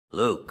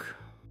Luke,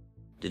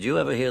 did you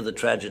ever hear the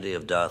tragedy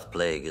of Darth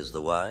Plagueis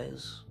the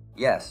Wise?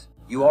 Yes,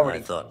 you already...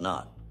 I thought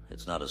not.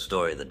 It's not a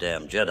story the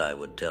damn Jedi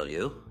would tell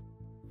you.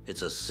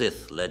 It's a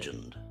Sith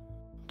legend.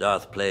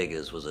 Darth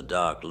Plagueis was a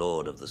dark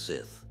lord of the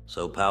Sith,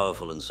 so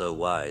powerful and so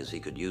wise he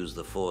could use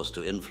the Force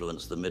to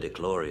influence the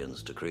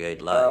midichlorians to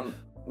create life.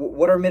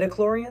 What are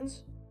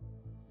midichlorians?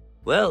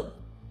 Well,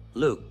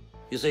 Luke,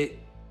 you see,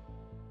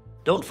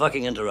 don't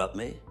fucking interrupt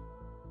me.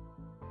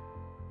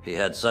 He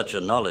had such a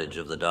knowledge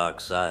of the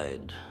dark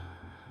side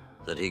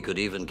that he could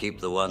even keep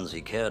the ones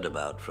he cared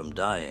about from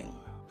dying.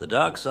 The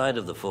dark side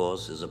of the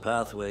Force is a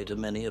pathway to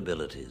many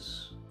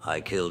abilities.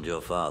 I killed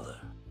your father,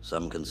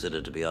 some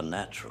consider to be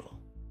unnatural.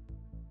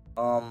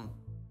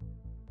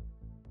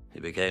 He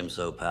became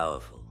so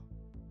powerful.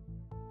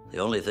 The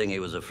only thing he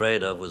was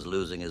afraid of was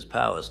losing his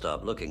power.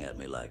 Stop looking at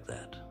me like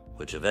that.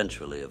 Which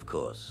eventually, of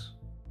course,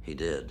 he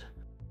did.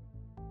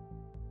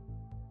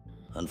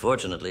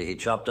 Unfortunately, he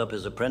chopped up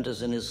his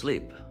apprentice in his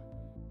sleep.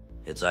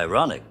 It's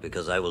ironic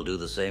because I will do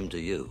the same to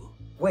you.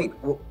 Wait,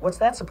 what's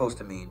that supposed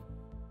to mean?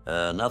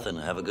 Nothing.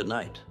 Have a good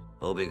night.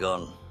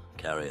 Obi-Wan,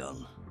 carry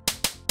on.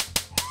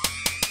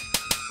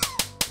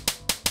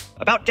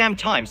 About damn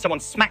time someone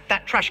smacked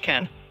that trash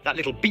can. That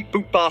little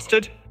beat-boot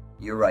bastard.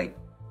 You're right.